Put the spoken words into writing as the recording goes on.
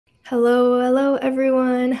Hello,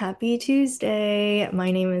 everyone. Happy Tuesday. My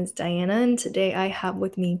name is Diana, and today I have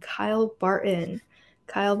with me Kyle Barton.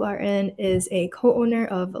 Kyle Barton is a co-owner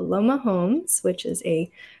of Loma Homes, which is a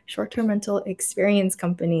short-term rental experience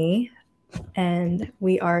company, and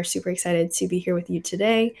we are super excited to be here with you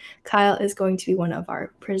today. Kyle is going to be one of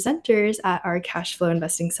our presenters at our Cash Flow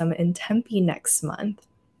Investing Summit in Tempe next month.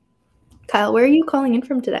 Kyle, where are you calling in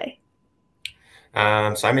from today?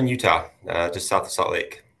 So I'm in Utah, just south of Salt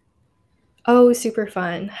Lake. Oh, super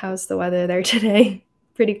fun. How's the weather there today?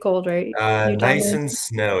 Pretty cold, right? Utah Nice day. and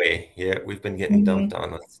snowy. Yeah, we've been getting dumped Mhm.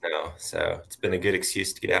 on with snow, so it's been a good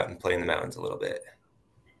excuse to get out and play in the mountains a little bit.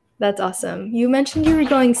 That's awesome. You mentioned you were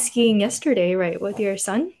going skiing yesterday, right, with your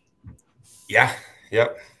son? Yeah,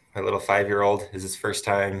 yep. My little 5-year-old is his first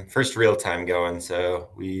real time going, so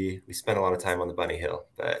we spent a lot of time on the bunny hill,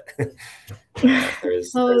 but Oh,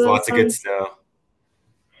 there's lots of good snow.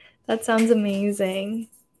 that sounds amazing.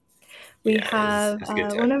 We Yeah, have it's a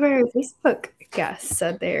good time. one of our Facebook guests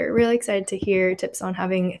said they're really excited to hear tips on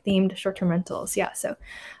having themed short-term rentals. Yeah, so a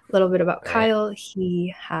little bit about All right. Kyle.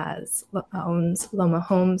 He owns Loma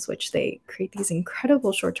Homes, which they create these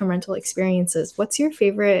incredible short-term rental experiences. What's your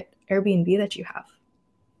favorite Airbnb that you have?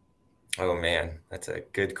 Oh man, that's a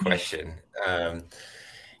good question.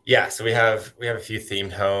 Yeah, so we have a few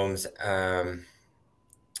themed homes. Man,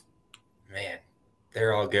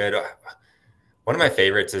 they're all good. One of my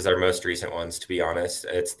favorites is our most recent ones, to be honest.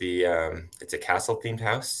 It's a castle themed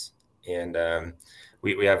house, and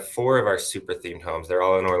we have four of our super themed homes. They're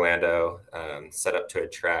all in Orlando, set up to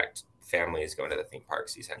attract families going to the theme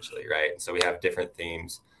parks, essentially, right? So we have different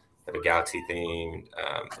themes. We have a galaxy theme,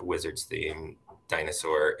 a wizards theme,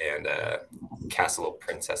 dinosaur, and castle of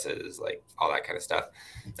princesses, like all that kind of stuff.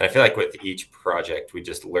 And I feel like with each project, we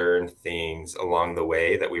just learned things along the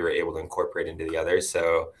way that we were able to incorporate into the others.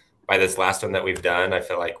 So by this last one that we've done, I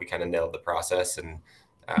feel like we kind of nailed the process, and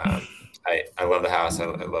I love the house. I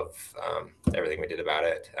love everything we did about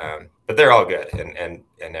it. But they're all good, and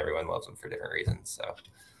everyone loves them for different reasons. So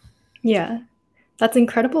Yeah, that's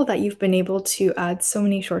incredible that you've been able to add so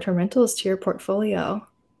many short-term rentals to your portfolio.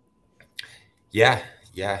 yeah,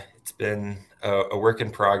 yeah, it's been a work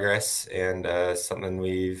in progress, and something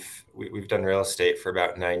we've done real estate for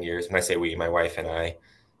about 9 years. When I say we, my wife and I,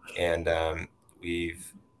 and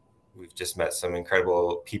we've we've just met some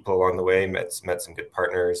incredible people along the way, met some good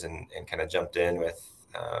partners, and kind of jumped in with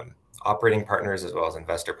operating partners as well as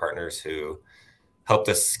investor partners who helped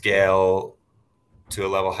us scale to a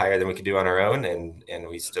level higher than we could do on our own, and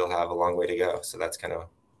we still have a long way to go. So that's kind of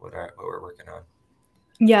what we're working on.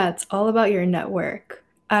 Yeah, it's all about your network.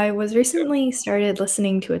 I was Yep. recently started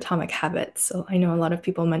listening to Atomic Habits, so I know a lot of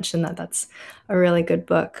people mention that that's a really good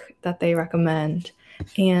book that they recommend.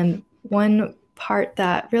 And one part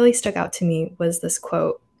that really stuck out to me was this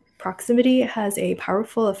quote: proximity has a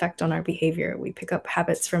powerful effect on our behavior. We pick up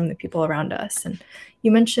habits from the people around us. And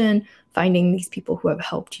you mentioned finding these people who have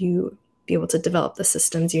helped you be able to develop the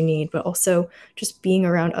systems you need, but also just being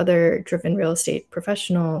around other driven real estate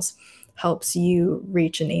professionals helps you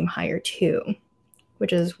reach and aim higher too,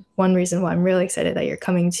 which is one reason why I'm really excited that you're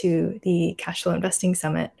coming to the Cash Flow Investing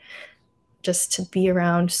Summit, just to be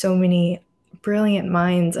around so many brilliant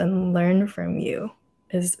minds and learn from you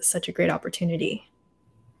is such a great opportunity.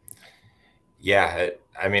 Yeah,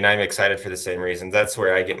 I mean, I'm excited for the same reasons. That's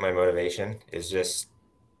where I get my motivation, is just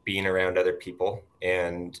being around other people.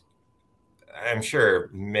 And I'm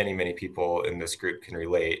sure many people in this group can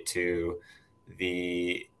relate to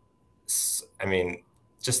the, I mean,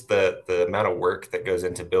 just the amount of work that goes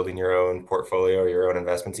into building your own portfolio, your own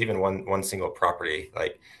investments, even one single property.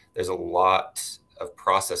 Like there's a lot of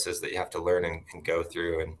processes that you have to learn and go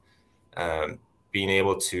through, and being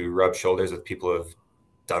able to rub shoulders with people who have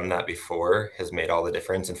done that before has made all the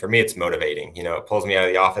difference. And for me, it's motivating. It pulls me out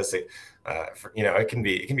of the office. It can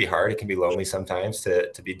be hard. It can be lonely sometimes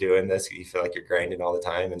to be doing this. You feel like you're grinding all the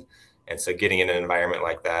time, and so getting in an environment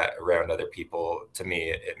like that around other people, to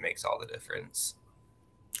me, it makes all the difference.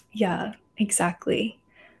 Yeah, exactly.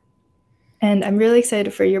 And I'm really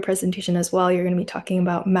excited for your presentation as well. You're going to be talking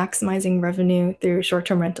about maximizing revenue through short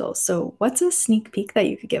term rentals. So, what's a sneak peek that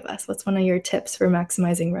you could give us? What's one of your tips for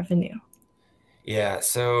maximizing revenue? Yeah,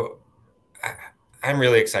 so I, I'm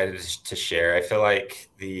really excited to share. I feel like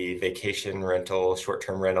the vacation rental,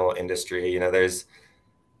 short-term rental industry,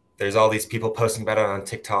 there's all these people posting about it on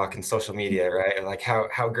TikTok and social media, right? Like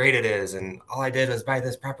how great it is, and all I did was buy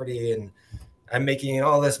this property, and I'm making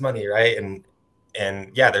all this money, right? And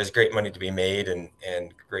yeah, there's great money to be made, and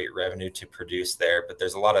great revenue to produce there, but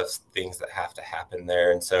there's a lot of things that have to happen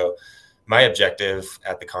there. And so my objective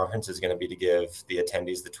at the conference is going to be to give the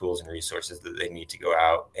attendees the tools and resources that they need to go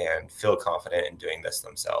out and feel confident in doing this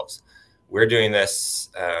themselves. We're doing this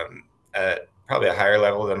at probably a higher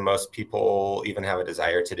level than most people even have a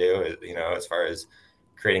desire to do, as far as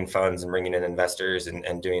creating funds and bringing in investors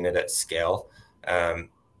and doing it at scale.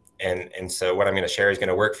 And so what I'm going to share is going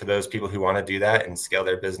to work for those people who want to do that and scale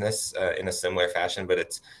their business in a similar fashion.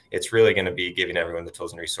 But it's really going to be giving everyone the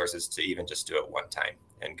tools and resources to even just do it one time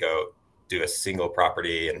and go do a single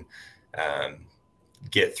property and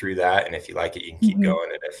get through that. And if you like it, you can keep going.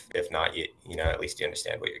 And if not, at least you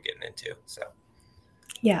understand what you're getting into. So.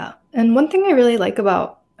 Yeah. And one thing I really like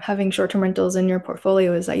about having short-term rentals in your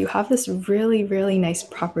portfolio is that you have this really, really nice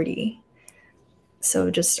property. So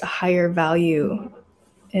just a higher value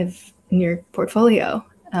in your portfolio.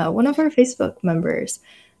 One of our Facebook members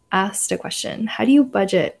asked a question: how do you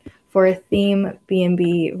budget for a theme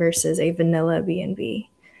B&B versus a vanilla B&B?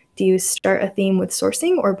 Do you start a theme with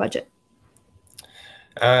sourcing or budget?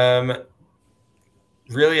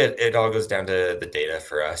 Really, it all goes down to the data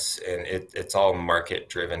for us, and it's all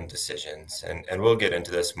market-driven decisions. And we'll get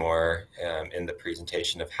into this more in the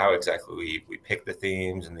presentation of how exactly we pick the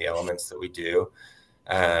themes and the elements that we do.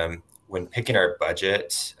 When picking our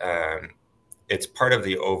budget, it's part of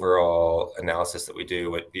the overall analysis that we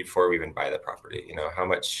do before we even buy the property. How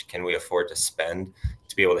much can we afford to spend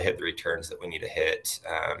to be able to hit the returns that we need to hit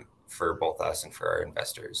for both us and for our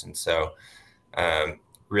investors. And so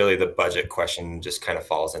really the budget question just kind of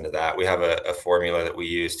falls into that. We have a formula that we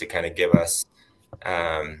use to kind of give us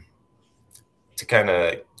like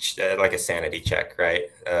a sanity check, right?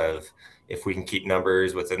 Of if we can keep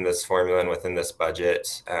numbers within this formula and within this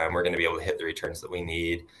budget, we're going to be able to hit the returns that we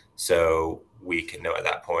need. So we can know at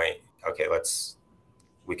that point, okay,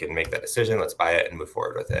 we can make that decision. Let's buy it and move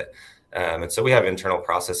forward with it. And so we have internal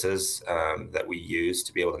processes that we use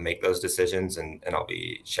to be able to make those decisions. And I'll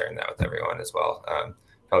be sharing that with everyone as well.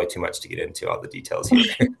 Probably too much to get into all the details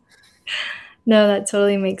here. No, that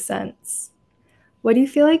totally makes sense. What do you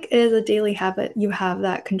feel like is a daily habit you have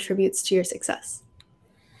that contributes to your success?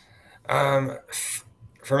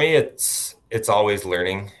 For me, it's always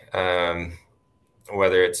learning,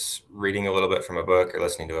 whether it's reading a little bit from a book or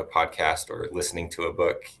listening to a podcast or listening to a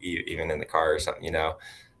book, even in the car or something,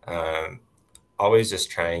 always just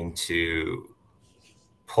trying to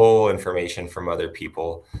pull information from other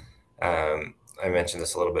people. I mentioned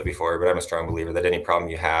this a little bit before, but I'm a strong believer that any problem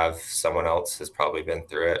you have, someone else has probably been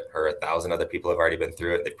through it, or 1,000 other people have already been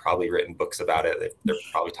through it. They've probably written books about it. They're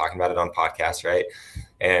probably talking about it on podcasts, right?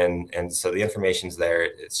 And so the information's there.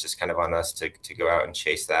 It's just kind of on us to go out and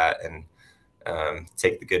chase that and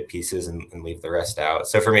take the good pieces and leave the rest out.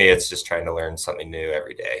 So for me, it's just trying to learn something new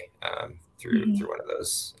every day through one of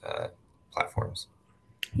those platforms.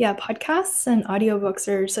 Yeah, podcasts and audiobooks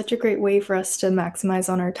are such a great way for us to maximize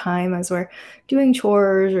on our time as we're doing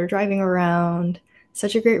chores or driving around.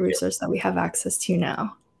 Such a great resource that we have access to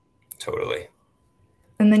now. Totally.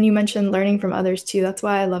 And then you mentioned learning from others too. That's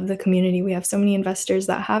why I love the community. We have so many investors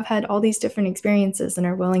that have had all these different experiences and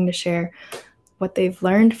are willing to share what they've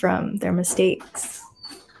learned from their mistakes.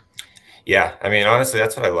 Yeah, I mean, honestly,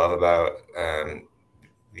 that's what I love about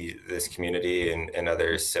this community and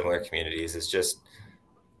other similar communities is just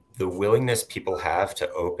the willingness people have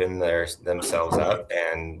to open themselves up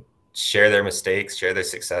and share their mistakes, share their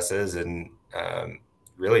successes, and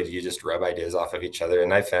really you just rub ideas off of each other.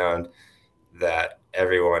 And I found that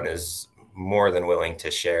everyone is more than willing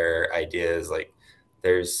to share ideas. Like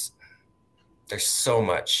there's so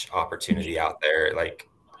much opportunity out there, like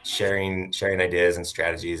sharing ideas and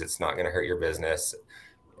strategies. It's not going to hurt your business.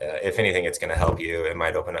 If anything, it's going to help you. It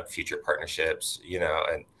might open up future partnerships,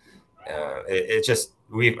 and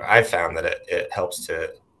I've found that it helps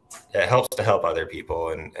to help other people,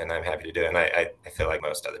 and I'm happy to do it. And I feel like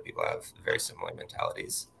most other people have very similar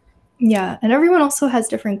mentalities. Yeah, and everyone also has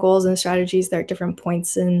different goals and strategies. They're at different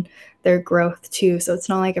points in their growth too, so it's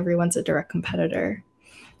not like everyone's a direct competitor.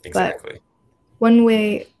 Exactly. But one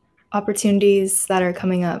way opportunities that are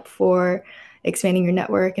coming up for expanding your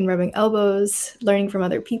network and rubbing elbows, learning from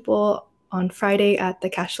other people. On Friday at the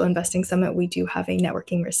Cash Flow Investing Summit, we do have a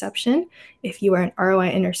networking reception. If you are an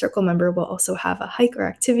ROI Inner Circle member, we'll also have a hike or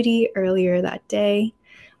activity earlier that day.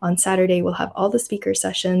 On Saturday, we'll have all the speaker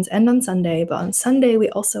sessions, and on Sunday. But on Sunday, we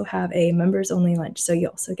also have a members-only lunch, so you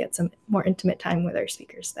also get some more intimate time with our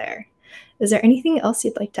speakers there. Is there anything else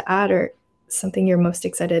you'd like to add or something you're most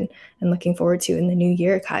excited and looking forward to in the new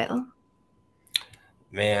year, Kyle?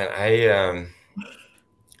 Man, I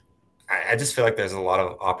just feel like there's a lot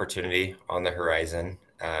of opportunity on the horizon.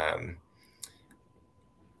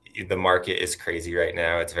 the market is crazy right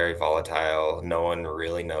now. It's very volatile. No one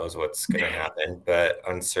really knows what's going to happen, but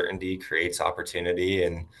uncertainty creates opportunity.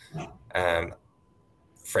 And um,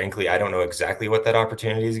 frankly, I don't know exactly what that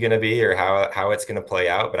opportunity is going to be or how it's going to play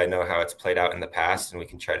out, but I know how it's played out in the past, and we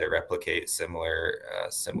can try to replicate similar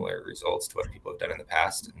results to what people have done in the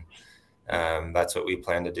past. And that's what we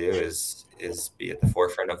plan to do is be at the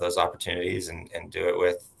forefront of those opportunities and do it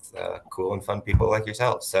with cool and fun people like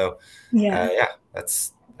yourself. So Yeah. yeah,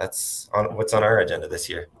 that's on what's on our agenda this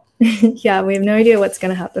year. Yeah, we have no idea what's going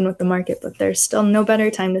to happen with the market, but there's still no better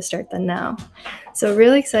time to start than now. So,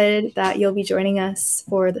 really excited that you'll be joining us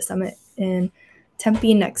for the summit in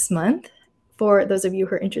Tempe next month. For those of you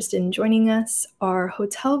who are interested in joining us, our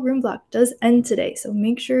hotel room block does end today. So,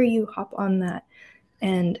 make sure you hop on that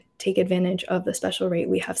and take advantage of the special rate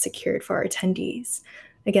we have secured for our attendees.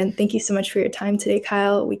 Again, thank you so much for your time today,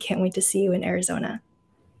 Kyle. We can't wait to see you in Arizona.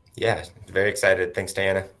 Yeah, very excited. Thanks,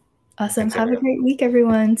 Diana. Awesome. Thanks, Have a everyone. great week,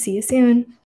 everyone. See you soon.